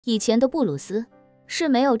以前的布鲁斯是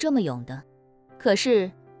没有这么勇的。可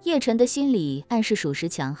是叶晨的心里暗示属实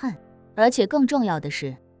强悍，而且更重要的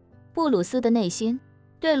是，布鲁斯的内心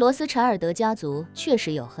对罗斯柴尔德家族确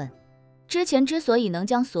实有恨。之前之所以能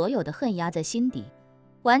将所有的恨压在心底，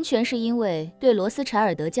完全是因为对罗斯柴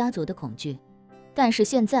尔德家族的恐惧。但是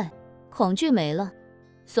现在恐惧没了，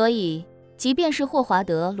所以即便是霍华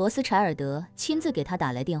德·罗斯柴尔德亲自给他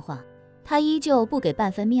打来电话，他依旧不给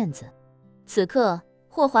半分面子。此刻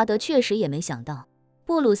霍华德确实也没想到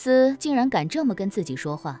布鲁斯竟然敢这么跟自己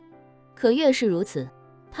说话，可越是如此，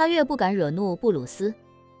他越不敢惹怒布鲁斯，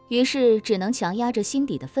于是只能强压着心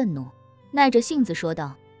底的愤怒，耐着性子说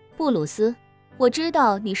道：布鲁斯，我知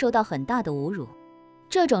道你受到很大的侮辱，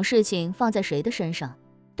这种事情放在谁的身上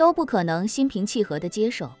都不可能心平气和地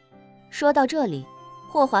接受。说到这里，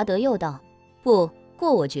霍华德又道：不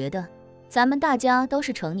过我觉得咱们大家都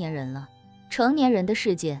是成年人了，成年人的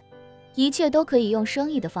世界，一切都可以用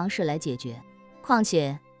生意的方式来解决，况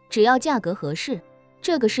且只要价格合适，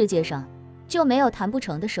这个世界上就没有谈不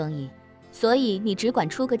成的生意，所以你只管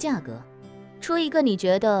出个价格，出一个你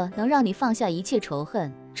觉得能让你放下一切仇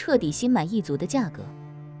恨，彻底心满意足的价格。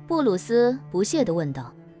布鲁斯不屑地问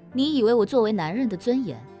道：你以为我作为男人的尊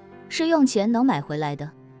严是用钱能买回来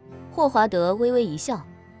的？霍华德微微一笑，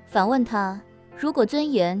反问他：如果尊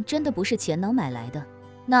严真的不是钱能买来的，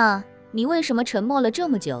那你为什么沉默了这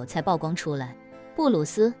么久才曝光出来？布鲁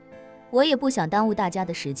斯，我也不想耽误大家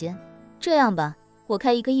的时间，这样吧，我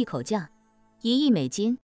开一个一口价，1亿美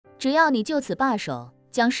金，只要你就此罢手，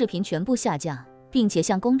将视频全部下架，并且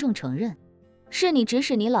向公众承认是你指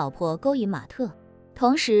使你老婆勾引马特，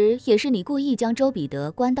同时也是你故意将周彼得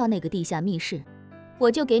关到那个地下密室，我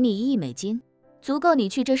就给你1亿美金，足够你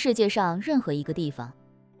去这世界上任何一个地方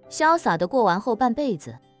潇洒地过完后半辈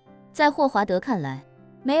子。在霍华德看来，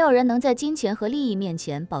没有人能在金钱和利益面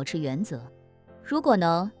前保持原则，如果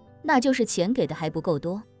能，那就是钱给的还不够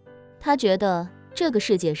多。他觉得这个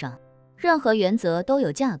世界上任何原则都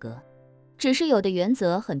有价格，只是有的原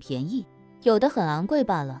则很便宜，有的很昂贵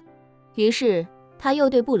罢了。于是他又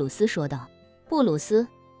对布鲁斯说道：布鲁斯，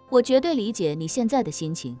我绝对理解你现在的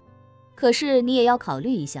心情，可是你也要考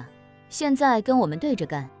虑一下，现在跟我们对着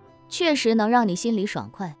干，确实能让你心里爽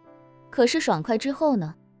快，可是爽快之后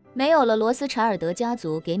呢？没有了罗斯柴尔德家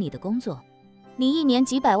族给你的工作，你1年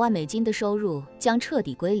几百万美金的收入将彻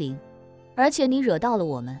底归零，而且你惹到了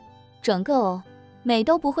我们，整个美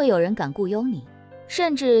都不会有人敢雇佣你，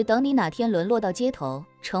甚至等你哪天沦落到街头，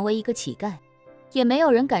成为一个乞丐，也没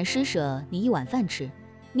有人敢施舍你一碗饭吃。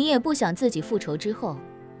你也不想自己复仇之后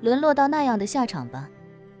沦落到那样的下场吧？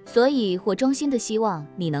所以我衷心的希望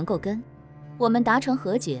你能够跟我们达成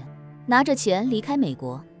和解，拿着钱离开美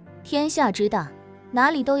国。天下之大，哪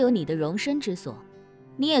里都有你的容身之所，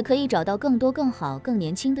你也可以找到更多更好更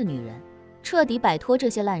年轻的女人，彻底摆脱这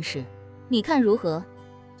些烂事，你看如何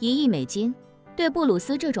？1亿美金对布鲁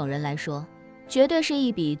斯这种人来说，绝对是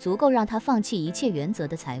一笔足够让他放弃一切原则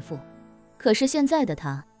的财富。可是现在的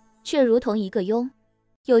他却如同一个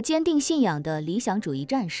有坚定信仰的理想主义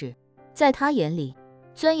战士，在他眼里，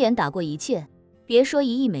尊严打过一切，别说1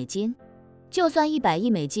亿美金，就算100亿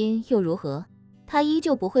美金又如何？他依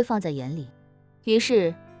旧不会放在眼里。于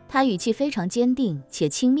是他语气非常坚定且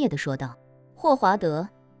轻蔑地说道：霍华德，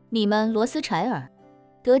你们罗斯柴尔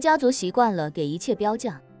德家族习惯了给一切标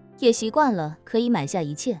价，也习惯了可以买下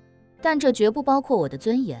一切，但这绝不包括我的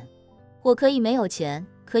尊严。我可以没有钱，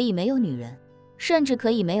可以没有女人，甚至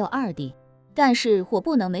可以没有二弟，但是我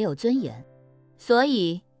不能没有尊严。所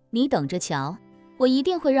以你等着瞧，我一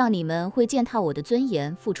定会让你们会践踏我的尊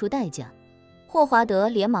严付出代价。霍华德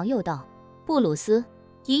连忙又道：布鲁斯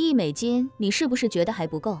，1亿美金你是不是觉得还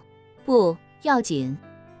不够？不要紧，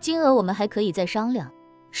金额我们还可以再商量，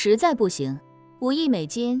实在不行5亿美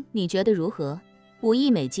金你觉得如何？5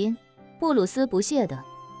亿美金，布鲁斯不屑地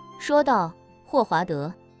说道：霍华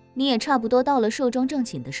德，你也差不多到了寿终正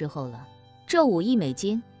寝的时候了，这5亿美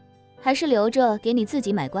金还是留着给你自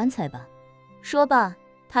己买棺材吧。说罢，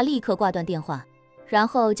他立刻挂断电话，然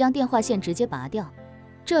后将电话线直接拔掉。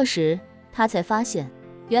这时他才发现，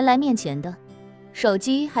原来面前的手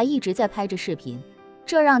机还一直在拍着视频，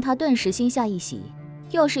这让他顿时心下一喜，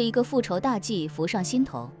又是一个复仇大计浮上心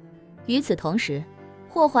头。与此同时，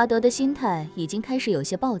霍华德的心态已经开始有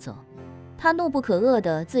些暴走，他怒不可遏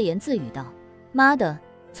地自言自语道：妈的，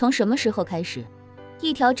从什么时候开始，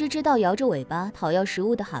一条只知道摇着尾巴讨要食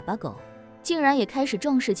物的哈巴狗，竟然也开始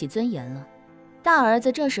重视起尊严了？大儿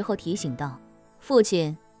子这时候提醒道：父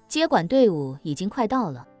亲，接管队伍已经快到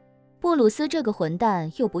了，布鲁斯这个混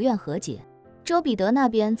蛋又不愿和解，周彼得那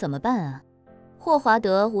边怎么办啊？霍华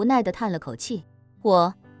德无奈地叹了口气：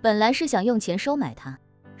我本来是想用钱收买他，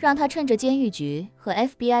让他趁着监狱局和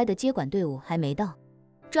FBI 的接管队伍还没到，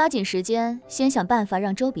抓紧时间先想办法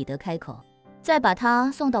让周彼得开口，再把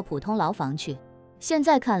他送到普通牢房去。现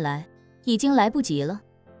在看来已经来不及了。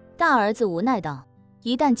大儿子无奈道，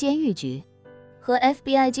一旦监狱局和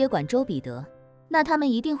FBI 接管周彼得，那他们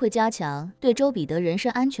一定会加强对周彼得人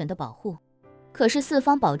身安全的保护。可是四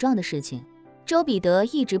方宝藏的事情，周彼得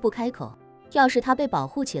一直不开口，要是他被保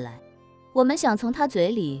护起来，我们想从他嘴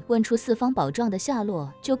里问出四方宝藏的下落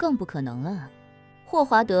就更不可能了。霍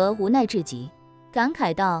华德无奈至极，感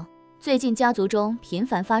慨道，最近家族中频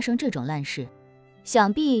繁发生这种烂事，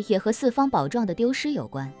想必也和四方宝藏的丢失有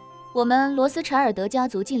关。我们罗斯柴尔德家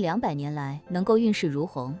族近200年来能够运势如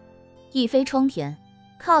虹，一飞冲天，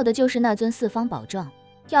靠的就是那尊四方宝藏。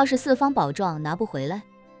要是四方宝藏拿不回来，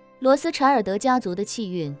罗斯柴尔德家族的气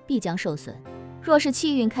运必将受损。若是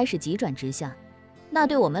气运开始急转直下，那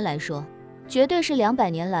对我们来说绝对是200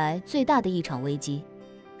年来最大的一场危机。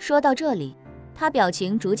说到这里，他表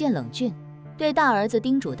情逐渐冷峻，对大儿子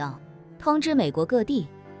叮嘱道，通知美国各地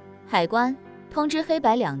海关，通知黑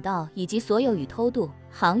白两道以及所有与偷渡、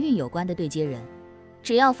航运有关的对接人，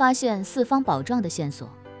只要发现四方宝藏的线索，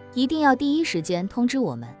一定要第一时间通知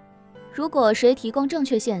我们。如果谁提供正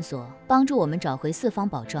确线索，帮助我们找回四方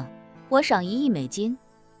宝藏，我赏1亿美金。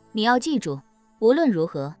你要记住，无论如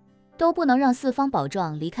何都不能让四方宝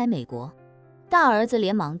藏离开美国。大儿子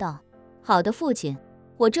连忙道，好的父亲，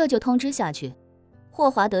我这就通知下去。霍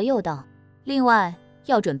华德又道，另外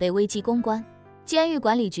要准备危机公关，监狱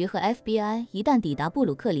管理局和 FBI 一旦抵达布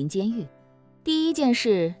鲁克林监狱，第一件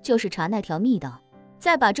事就是查那条密道，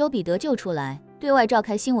再把周彼得救出来，对外召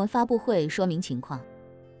开新闻发布会说明情况。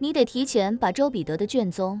你得提前把周彼得的卷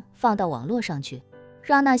宗放到网络上去，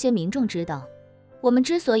让那些民众知道，我们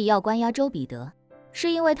之所以要关押周彼得，是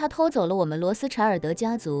因为他偷走了我们罗斯柴尔德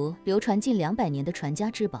家族流传近200年的传家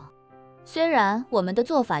之宝。虽然我们的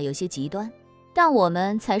做法有些极端，但我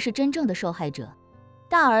们才是真正的受害者。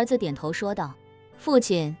大儿子点头说道，父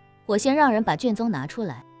亲，我先让人把卷宗拿出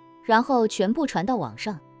来，然后全部传到网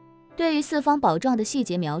上。对于四方宝藏的细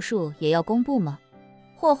节描述也要公布吗？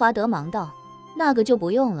霍华德忙道，那个就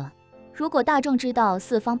不用了。如果大众知道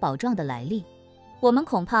四方宝藏的来历，我们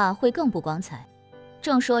恐怕会更不光彩。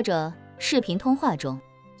正说着，视频通话中，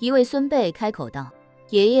一位孙辈开口道，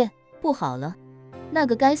爷爷，不好了，那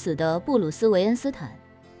个该死的布鲁斯·韦恩斯坦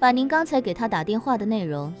把您刚才给他打电话的内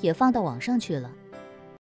容也放到网上去了。